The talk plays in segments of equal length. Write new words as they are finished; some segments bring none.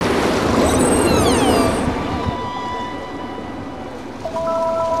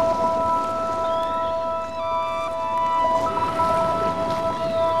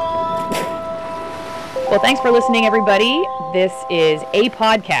Thanks for listening, everybody. This is A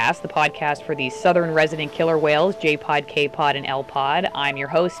Podcast, the podcast for the southern resident killer whales, J-Pod, K-Pod, and L-Pod. I'm your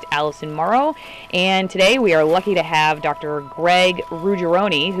host, Allison Morrow, and today we are lucky to have Dr. Greg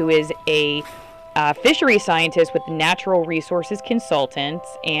Ruggiero, who is a fishery scientist with Natural Resources Consultants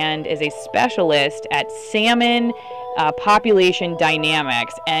and is a specialist at salmon population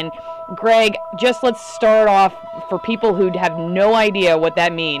dynamics. And Greg, just let's start off for people who have no idea what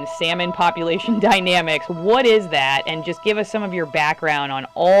that means, salmon population dynamics. What is that? And just give us some of your background on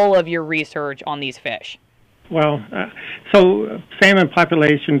all of your research on these fish. Well, so salmon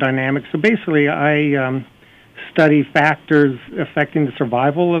population dynamics. So basically, I study factors affecting the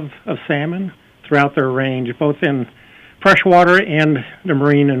survival of salmon throughout their range, both in freshwater and the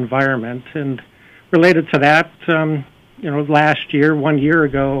marine environment. And related to that, last year, 1 year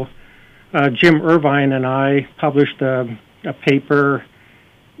ago, Jim Irvine and I published a paper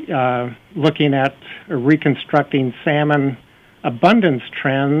looking at reconstructing salmon abundance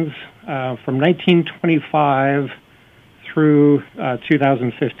trends from 1925 through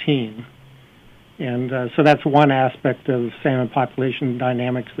 2015. And so that's one aspect of salmon population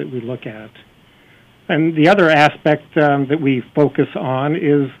dynamics that we look at. And the other aspect that we focus on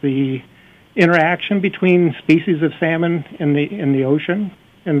is the interaction between species of salmon in the ocean.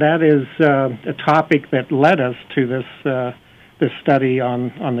 And that is a topic that led us to this study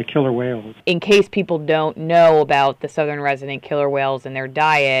on the killer whales. In case people don't know about the southern resident killer whales and their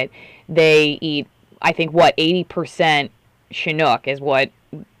diet, they eat, I think, 80% Chinook is what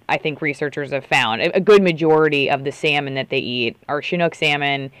I think researchers have found. A good majority of the salmon that they eat are Chinook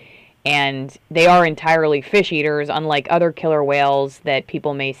salmon, and they are entirely fish eaters, unlike other killer whales that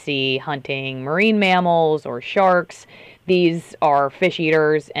people may see hunting marine mammals or sharks. These are fish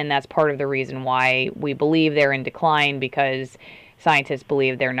eaters, and that's part of the reason why we believe they're in decline, because scientists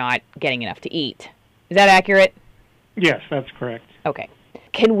believe they're not getting enough to eat. Is that accurate? Yes, that's correct. Okay.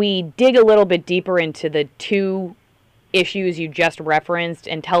 Can we dig a little bit deeper into the two issues you just referenced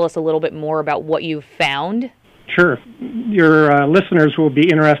and tell us a little bit more about what you've found? Sure. Your listeners will be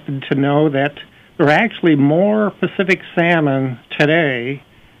interested to know that there are actually more Pacific salmon today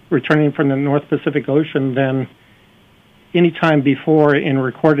returning from the North Pacific Ocean than any time before in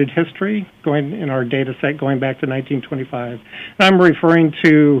recorded history, going in our data set going back to 1925. And I'm referring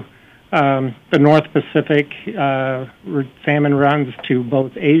to the North Pacific. Salmon runs to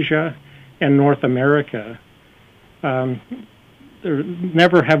both Asia and North America.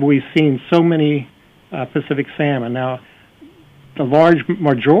 Never have we seen so many Pacific salmon. Now, the large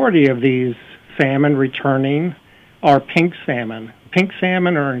majority of these salmon returning are pink salmon. Pink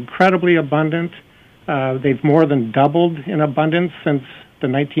salmon are incredibly abundant. They've more than doubled in abundance since the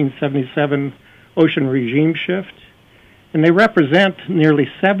 1977 ocean regime shift, and they represent nearly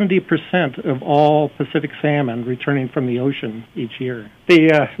 70% of all Pacific salmon returning from the ocean each year.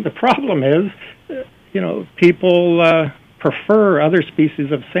 The problem is, people prefer other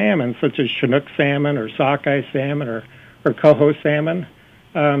species of salmon, such as Chinook salmon or sockeye salmon or coho salmon.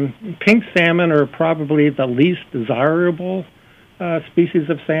 Pink salmon are probably the least desirable species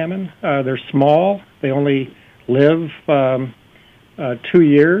of salmon. They're small. They only live 2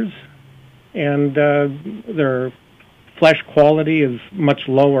 years, and their flesh quality is much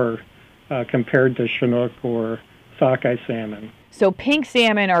lower compared to Chinook or sockeye salmon. So pink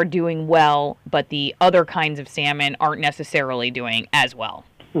salmon are doing well, but the other kinds of salmon aren't necessarily doing as well.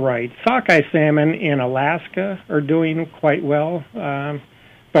 Right. Sockeye salmon in Alaska are doing quite well,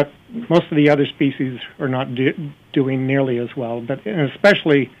 but most of the other species are not doing nearly as well. But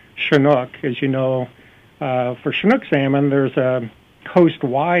especially Chinook, as you know, for Chinook salmon, there's a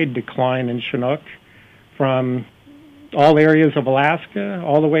coast-wide decline in Chinook from all areas of Alaska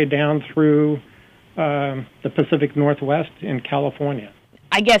all the way down through the Pacific Northwest in California.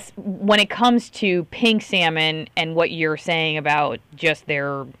 I guess when it comes to pink salmon and what you're saying about just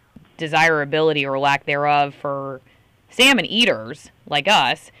their desirability or lack thereof for salmon eaters like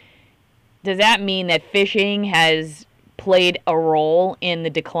us, does that mean that fishing has played a role in the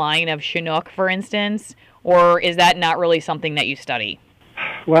decline of Chinook, for instance, or is that not really something that you study?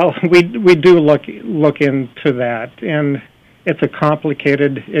 Well, we do look into that, and it's a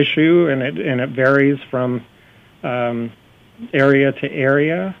complicated issue, and it varies from area to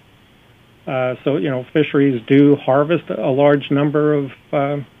area. So fisheries do harvest a large number of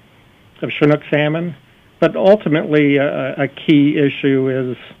Chinook salmon, but ultimately a key issue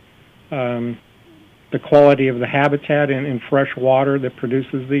is the quality of the habitat in fresh water that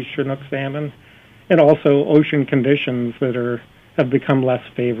produces these Chinook salmon, and also ocean conditions that have become less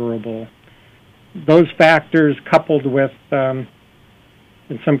favorable. Those factors, coupled with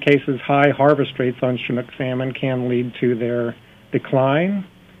in some cases, high harvest rates on Chinook salmon can lead to their decline.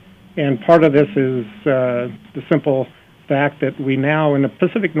 And part of this is the simple fact that we now in the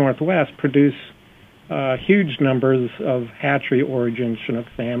Pacific Northwest produce huge numbers of hatchery-origin Chinook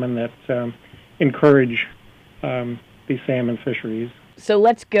salmon that encourage these salmon fisheries. So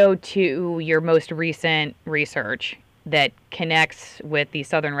let's go to your most recent research that connects with the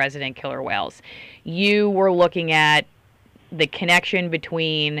southern resident killer whales. You were looking at the connection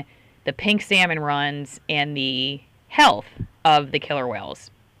between the pink salmon runs and the health of the killer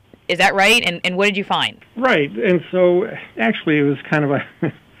whales. Is that right? And what did you find? Right. And so actually it was kind of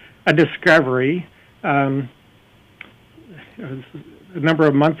a discovery. A number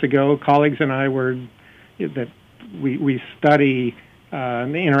of months ago, colleagues and I we study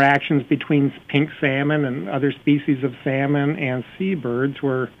the interactions between pink salmon and other species of salmon and seabirds.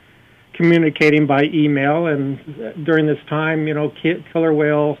 Were communicating by email, and during this time, killer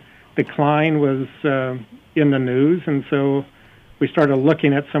whale decline was in the news, and so we started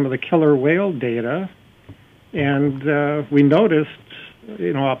looking at some of the killer whale data, and we noticed,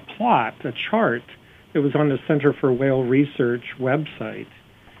 a chart that was on the Center for Whale Research website.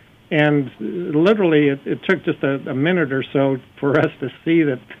 And literally, it took just a minute or so for us to see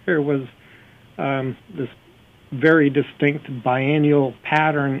that there was this very distinct biennial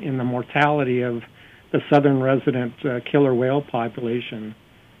pattern in the mortality of the southern resident killer whale population,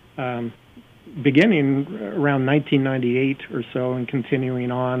 beginning around 1998 or so and continuing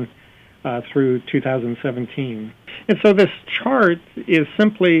on through 2017. And so this chart is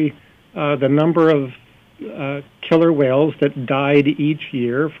simply the number of killer whales that died each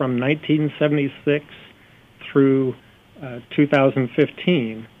year from 1976 through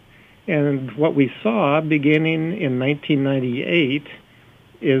 2015. And what we saw beginning in 1998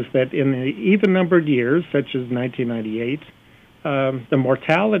 is that in the even-numbered years, such as 1998, the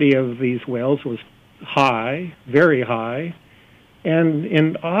mortality of these whales was high, very high. And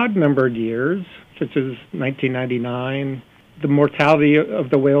in odd-numbered years, such as 1999, the mortality of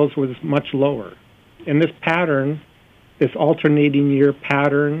the whales was much lower. And this pattern, this alternating year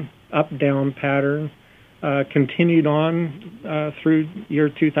pattern, up-down pattern, continued on through year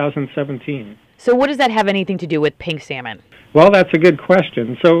 2017. So what does that have anything to do with pink salmon? Well, that's a good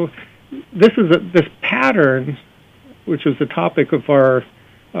question. So this pattern, which was the topic of our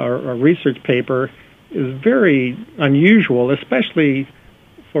research paper, is very unusual, especially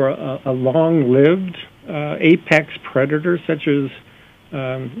for a long-lived apex predator such as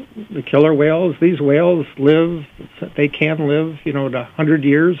the killer whales. These whales can live, to 100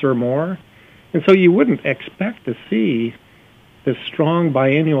 years or more. And so you wouldn't expect to see this strong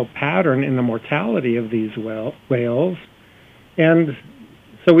biennial pattern in the mortality of these whales. And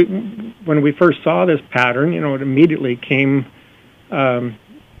so when we first saw this pattern, it immediately came to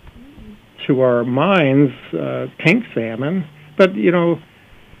our minds pink salmon. But,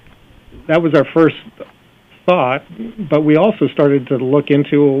 that was our first thought. But we also started to look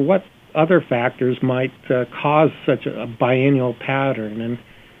into what other factors might cause such a biennial pattern. And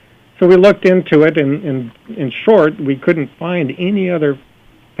so we looked into it, and in short, we couldn't find any other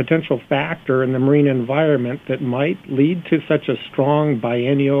potential factor in the marine environment that might lead to such a strong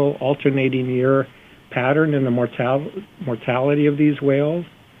biennial alternating year pattern in the mortality of these whales.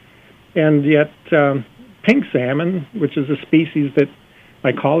 And yet pink salmon, which is a species that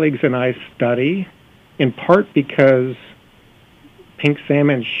my colleagues and I study, in part because pink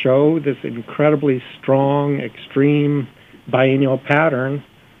salmon show this incredibly strong, extreme biennial pattern,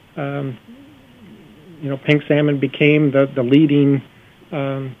 pink salmon became the leading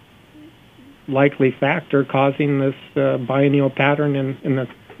likely factor causing this biennial pattern in the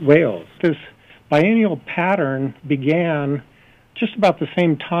whales. This biennial pattern began just about the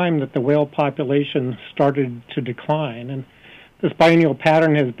same time that the whale population started to decline. And this biennial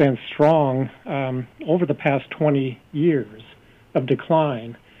pattern has been strong over the past 20 years of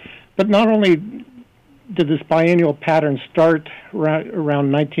decline. But not only did this biennial pattern start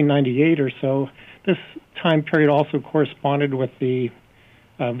around 1998 or so, this time period also corresponded with the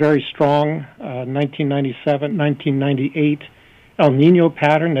very strong 1997-1998 El Nino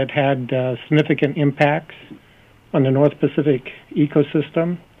pattern that had significant impacts on the North Pacific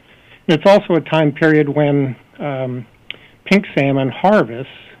ecosystem. And it's also a time period when pink salmon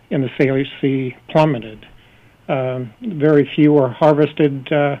harvests in the Salish Sea plummeted. Very few were harvested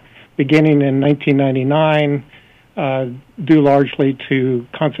beginning in 1999, due largely to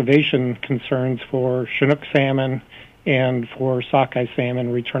conservation concerns for Chinook salmon and for sockeye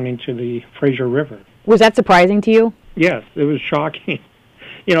salmon returning to the Fraser River. Was that surprising to you? Yes, it was shocking.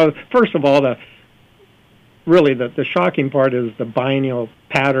 First of all, really the shocking part is the biennial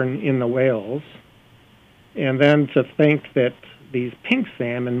pattern in the whales. And then to think that these pink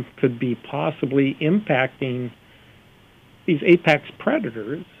salmon could be possibly impacting these apex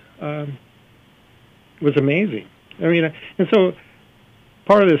predators was amazing. I mean, and so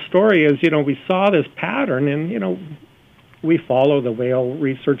part of this story is, we saw this pattern, and, we follow the whale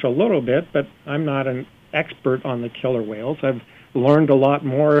research a little bit, but I'm not an expert on the killer whales. I've learned a lot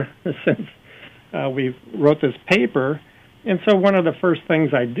more since we wrote this paper. And so one of the first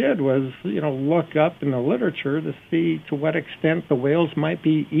things I did was, look up in the literature to see to what extent the whales might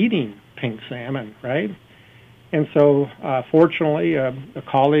be eating pink salmon, right? And so, fortunately, a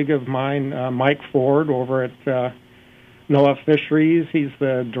colleague of mine, Mike Ford, over at NOAA Fisheries, he's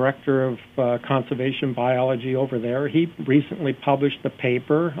the director of conservation biology over there. He recently published a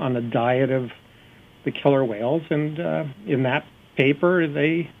paper on the diet of the killer whales, and in that paper,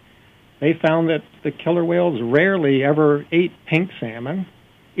 they found that the killer whales rarely ever ate pink salmon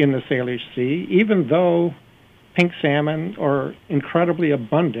in the Salish Sea, even though pink salmon are incredibly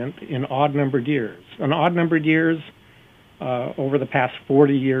abundant in odd-numbered years. In odd-numbered years, over the past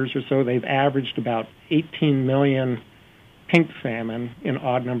 40 years or so, they've averaged about 18 million pink salmon in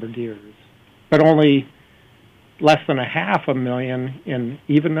odd-numbered years, but only less than 500,000 in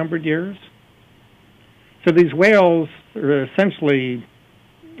even-numbered years. So these whales are essentially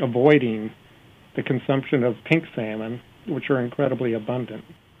avoiding the consumption of pink salmon, which are incredibly abundant.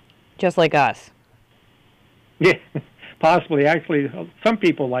 Just like us. Yeah, possibly. Actually, some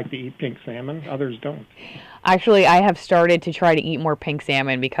people like to eat pink salmon, others don't. Actually, I have started to try to eat more pink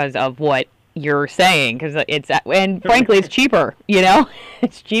salmon because of what you're saying, because and frankly, it's cheaper,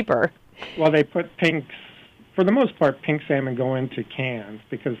 It's cheaper. Well, they put for the most part, pink salmon go into cans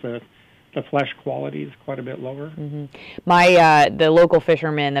because the flesh quality is quite a bit lower. Mm-hmm. The local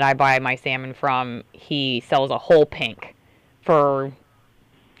fisherman that I buy my salmon from, he sells a whole pink for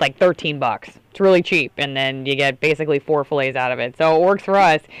like $13. It's really cheap, and then you get basically 4 fillets out of it. So it works for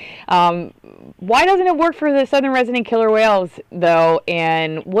us. Why doesn't it work for the southern resident killer whales, though?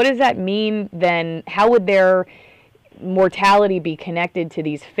 And what does that mean then? How would their mortality be connected to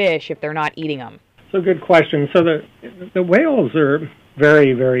these fish if they're not eating them? So good question. So the whales are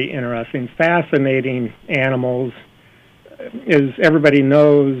very, very interesting, fascinating animals. As everybody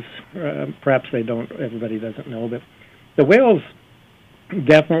knows, perhaps everybody doesn't know, but the whales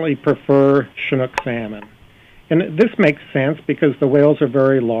definitely prefer Chinook salmon. And this makes sense because the whales are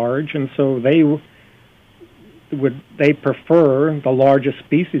very large, and so they prefer the largest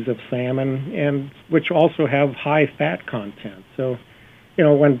species of salmon, and which also have high fat content. So,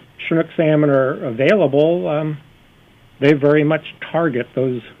 when Chinook salmon are available, they very much target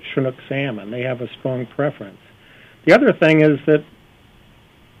those Chinook salmon. They have a strong preference. The other thing is that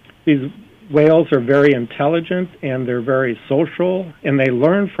these whales are very intelligent and they're very social, and they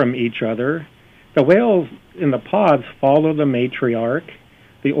learn from each other. The whales in the pods follow the matriarch,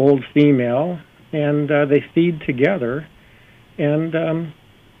 the old female, and they feed together, and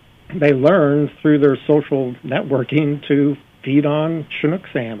they learn through their social networking to feed on Chinook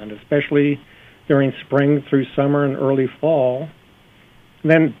salmon, especially during spring through summer and early fall.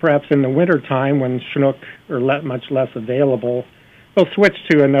 And then perhaps in the wintertime, when Chinook are much less available, they'll switch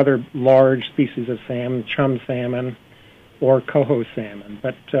to another large species of salmon, chum salmon or coho salmon.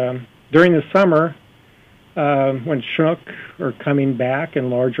 But during the summer, when Chinook are coming back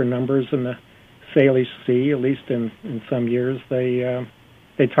in larger numbers in the Salish Sea, at least in some years,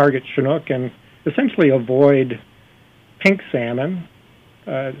 they target Chinook and essentially avoid pink salmon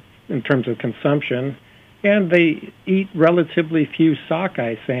in terms of consumption, and they eat relatively few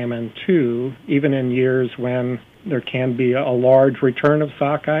sockeye salmon too, even in years when there can be a large return of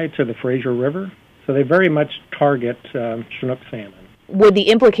sockeye to the Fraser River. So they very much target Chinook salmon. Would the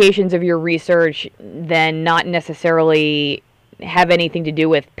implications of your research then not necessarily have anything to do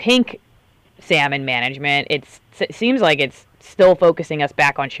with pink salmon management? It seems like it's still focusing us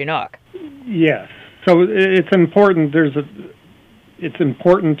back on Chinook. Yes. So it's important. It's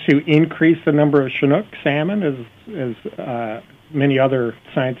important to increase the number of Chinook salmon, as many other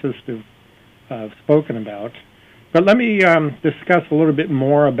scientists have spoken about. But let me discuss a little bit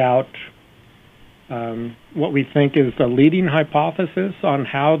more about what we think is the leading hypothesis on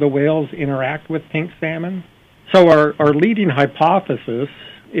how the whales interact with pink salmon. So our leading hypothesis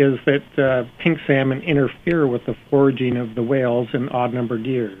is that pink salmon interfere with the foraging of the whales in odd-numbered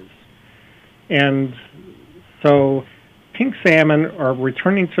years. And so pink salmon are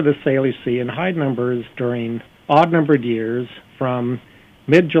returning to the Salish Sea in high numbers during odd-numbered years from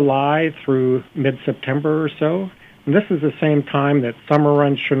mid-July through mid-September or so. And this is the same time that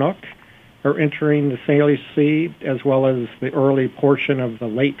summer-run Chinook are entering the Salish Sea, as well as the early portion of the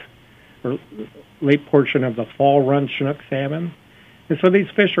late portion of the fall run Chinook salmon. And so these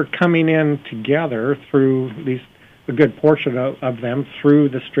fish are coming in together through a good portion of them through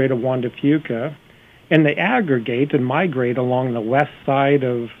the Strait of Juan de Fuca, and they aggregate and migrate along the west side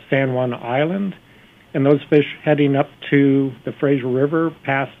of San Juan Island, and those fish heading up to the Fraser River,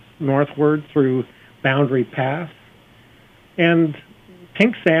 pass northward through Boundary Pass. And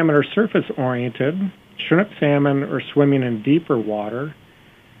pink salmon are surface-oriented. Chinook salmon are swimming in deeper water.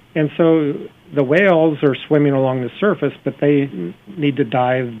 And so the whales are swimming along the surface, but they need to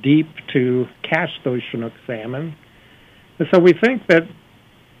dive deep to catch those Chinook salmon. And so we think that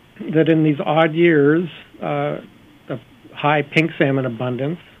in these odd years of high pink salmon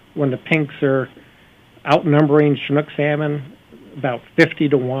abundance, when the pinks are outnumbering Chinook salmon about 50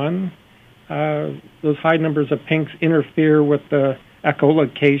 to 1, those high numbers of pinks interfere with the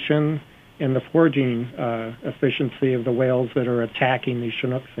echolocation and the foraging efficiency of the whales that are attacking the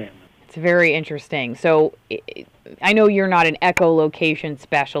Chinook salmon. It's very interesting. So I know you're not an echolocation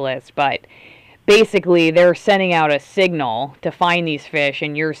specialist, but basically they're sending out a signal to find these fish,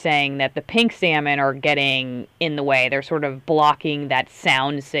 and you're saying that the pink salmon are getting in the way. They're sort of blocking that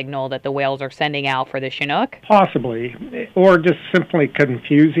sound signal that the whales are sending out for the Chinook? Possibly, or just simply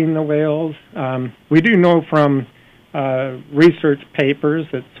confusing the whales. We do know from research papers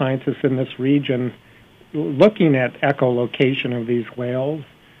that scientists in this region looking at echolocation of these whales,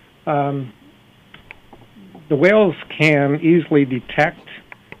 the whales can easily detect,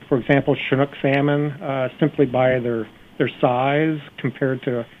 for example, Chinook salmon simply by their size compared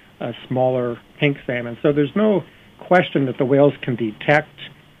to a smaller pink salmon. So there's no question that the whales can detect,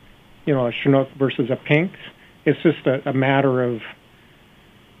 a Chinook versus a pink. It's just a matter of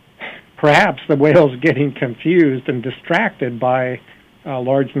perhaps the whales getting confused and distracted by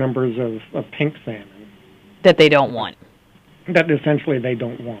large numbers of pink salmon. That they don't want. That essentially they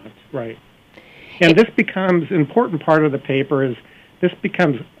don't want, right. And this becomes, an important part of the paper is this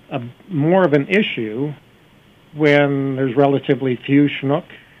becomes more of an issue when there's relatively few Chinook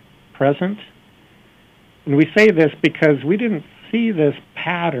present. And we say this because we didn't see this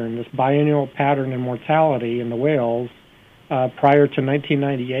pattern, this biennial pattern in mortality in the whales prior to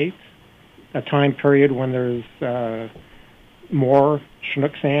 1998, a time period when there's more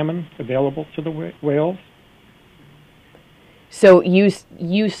Chinook salmon available to the whales. So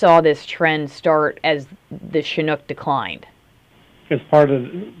you saw this trend start as the Chinook declined? As part of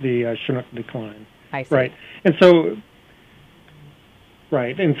the Chinook decline. I see. Right.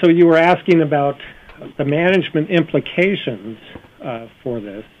 And so you were asking about the management implications for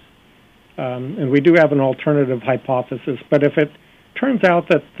this. And we do have an alternative hypothesis, but if it turns out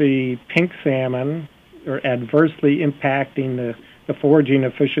that the pink salmon are adversely impacting the foraging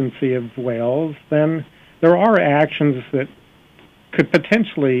efficiency of whales, then there are actions that could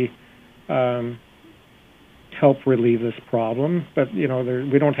potentially help relieve this problem. But, we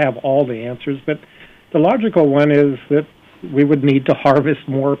don't have all the answers. But the logical one is that we would need to harvest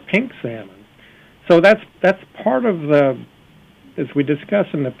more pink salmon. So that's part of as we discuss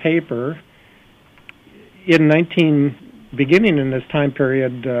in the paper, beginning in this time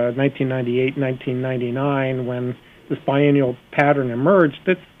period, 1998, 1999, when this biennial pattern emerged,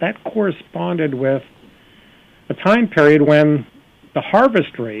 that corresponded with a time period when the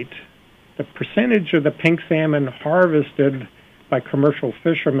harvest rate, the percentage of the pink salmon harvested by commercial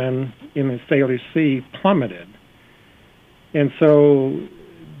fishermen in the Salish Sea plummeted. And so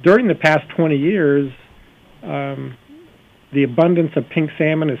during the past 20 years, the abundance of pink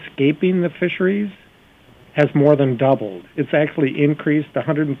salmon escaping the fisheries has more than doubled. It's actually increased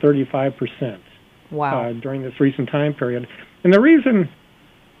 135%. Wow. During this recent time period. And the reason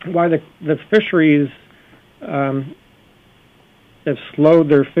why the fisheries have slowed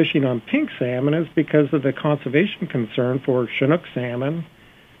their fishing on pink salmon is because of the conservation concern for Chinook salmon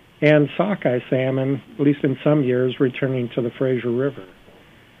and sockeye salmon, at least in some years, returning to the Fraser River.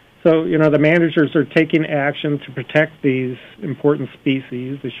 So, the managers are taking action to protect these important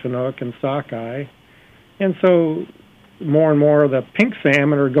species, the Chinook and sockeye. And so more and more of the pink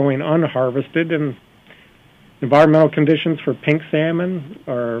salmon are going unharvested, and environmental conditions for pink salmon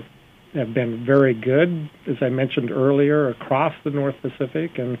have been very good, as I mentioned earlier, across the North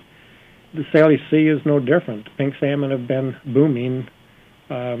Pacific, and the Salish Sea is no different. Pink salmon have been booming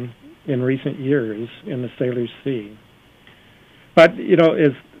in recent years in the Salish Sea. But,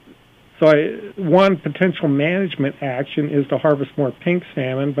 one potential management action is to harvest more pink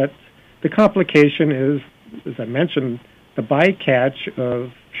salmon, but the complication is, as I mentioned, the bycatch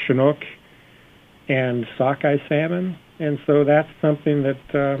of Chinook and sockeye salmon, and so that's something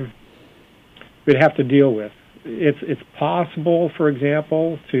that we'd have to deal with. It's possible, for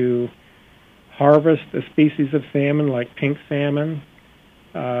example, to harvest a species of salmon like pink salmon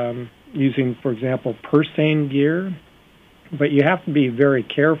using, for example, purse seine gear, but you have to be very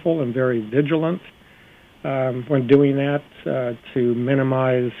careful and very vigilant when doing that to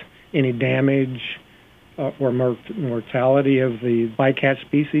minimize any damage or mortality of the bycatch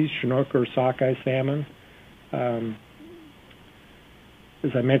species, Chinook or sockeye salmon.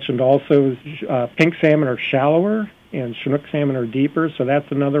 As I mentioned also, pink salmon are shallower and Chinook salmon are deeper, so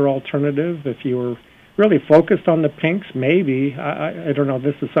that's another alternative. If you were really focused on the pinks, maybe, I don't know,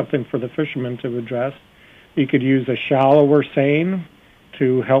 this is something for the fishermen to address. You could use a shallower seine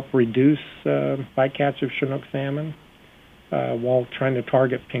to help reduce bycatch of Chinook salmon while trying to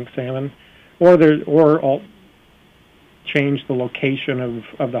target pink salmon, or change the location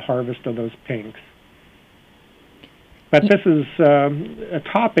of the harvest of those pinks. But this is a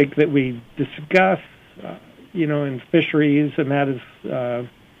topic that we discuss, in fisheries, and that is,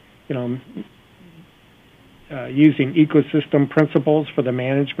 using ecosystem principles for the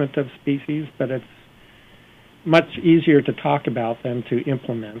management of species, but it's much easier to talk about than to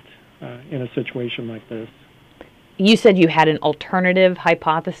implement in a situation like this. You said you had an alternative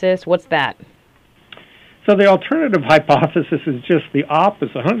hypothesis. What's that? So the alternative hypothesis is just the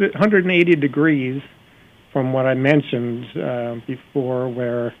opposite, 180 degrees from what I mentioned before,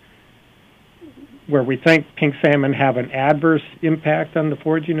 where we think pink salmon have an adverse impact on the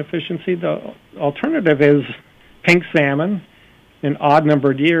foraging efficiency. The alternative is pink salmon in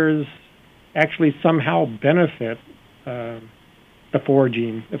odd-numbered years actually somehow benefit the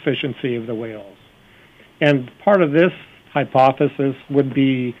foraging efficiency of the whales. And part of this hypothesis would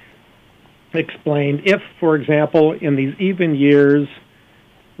be explained if, for example, in these even years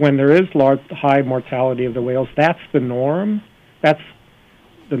when there is high mortality of the whales, that's the norm. That's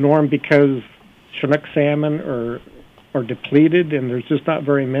the norm because Chinook salmon are depleted and there's just not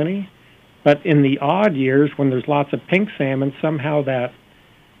very many. But in the odd years when there's lots of pink salmon, somehow that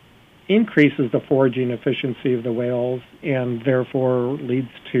increases the foraging efficiency of the whales and therefore leads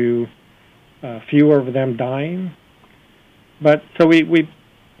to fewer of them dying. But so we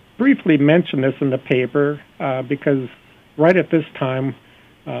briefly mentioned this in the paper because right at this time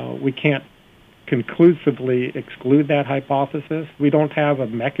we can't conclusively exclude that hypothesis. We don't have a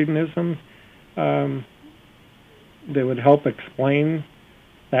mechanism that would help explain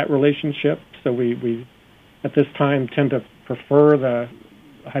that relationship. So we at this time tend to prefer the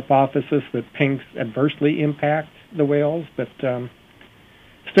hypothesis that pinks adversely impact the whales, but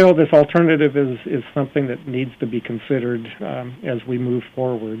still this alternative is something that needs to be considered as we move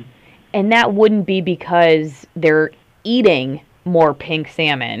forward. And that wouldn't be because they're eating more pink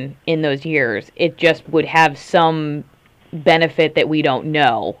salmon in those years. It just would have some benefit that we don't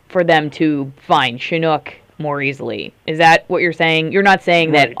know for them to find Chinook more easily. Is that what you're saying? You're not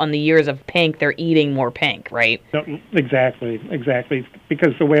saying Right. that on the years of pink they're eating more pink, right? No, exactly.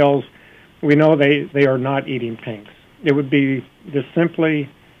 Because the whales, we know they are not eating pinks. It would be just simply,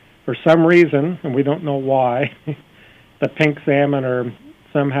 for some reason, and we don't know why, the pink salmon are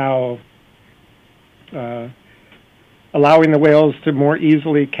somehow allowing the whales to more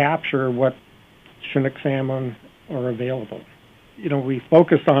easily capture what Chinook salmon are available. We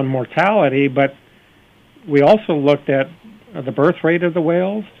focused on mortality, but we also looked at the birth rate of the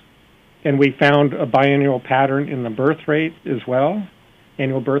whales, and we found a biennial pattern in the birth rate as well,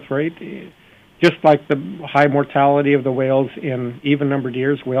 annual birth rate. Just like the high mortality of the whales in even-numbered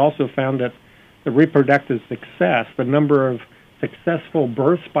years, we also found that the reproductive success, the number of successful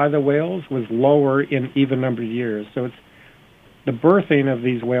births by the whales, was lower in even-numbered years. So the birthing of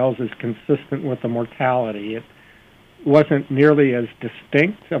these whales is consistent with the mortality. It wasn't nearly as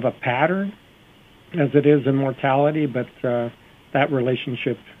distinct of a pattern as it is in mortality, but that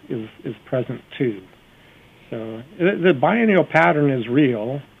relationship is present too. So the biennial pattern is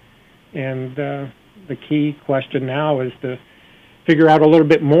real, and the key question now is to figure out a little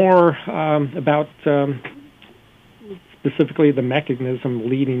bit more about specifically the mechanism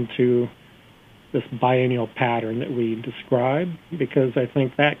leading to this biennial pattern that we described, because I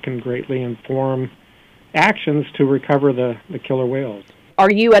think that can greatly inform actions to recover the killer whales.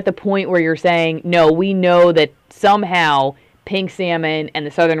 Are you at the point where you're saying, no, we know that somehow pink salmon and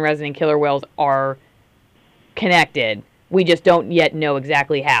the southern resident killer whales are connected, we just don't yet know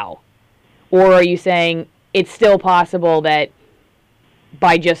exactly how? Or are you saying it's still possible that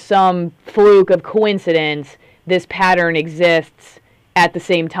by just some fluke of coincidence, this pattern exists at the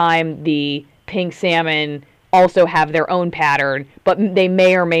same time the pink salmon also have their own pattern, but they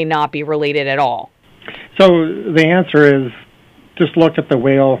may or may not be related at all? So the answer is, just look at the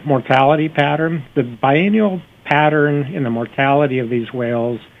whale mortality pattern. The biennial pattern in the mortality of these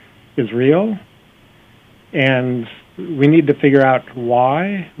whales is real, and we need to figure out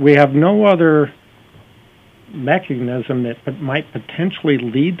why. We have no other mechanism that might potentially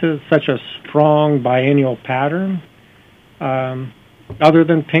lead to such a strong biennial pattern other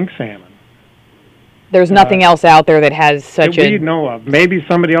than pink salmon. There's nothing else out there that has such that we know of. Maybe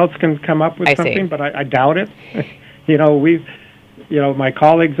somebody else can come up with something, but I doubt it. My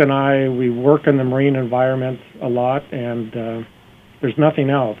colleagues and I, we work in the marine environment a lot, and there's nothing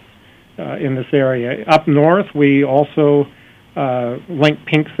else in this area. Up north, we also link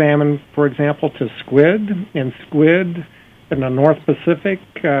pink salmon, for example, to squid. And squid in the North Pacific,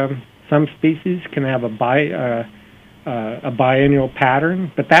 some species can have a biennial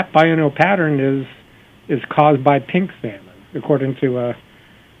pattern, but that biennial pattern is caused by pink salmon, according to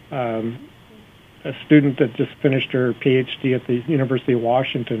a student that just finished her PhD at the University of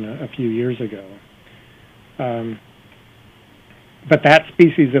Washington a few years ago. But that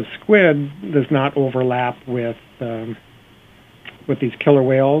species of squid does not overlap with these killer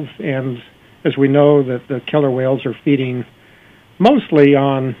whales, and as we know that the killer whales are feeding mostly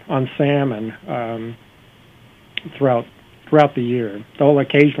on salmon throughout the year. They'll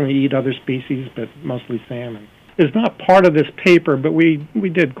occasionally eat other species, but mostly salmon. It's not part of this paper, but we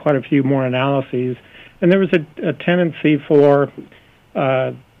did quite a few more analyses, and there was a tendency for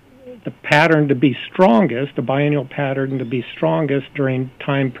the pattern to be strongest, the biennial pattern to be strongest during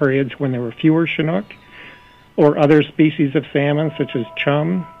time periods when there were fewer Chinook or other species of salmon, such as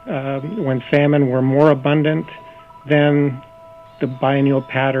chum. When salmon were more abundant, then the biennial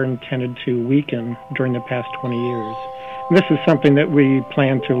pattern tended to weaken during the past 20 years. And this is something that we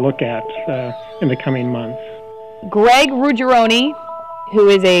plan to look at in the coming months. Greg Ruggiero, who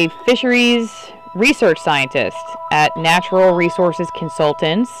is a fisheries research scientist at Natural Resources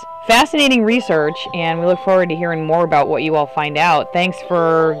Consultants. Fascinating research, and we look forward to hearing more about what you all find out. Thanks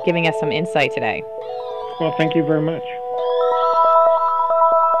for giving us some insight today. Well, thank you very much.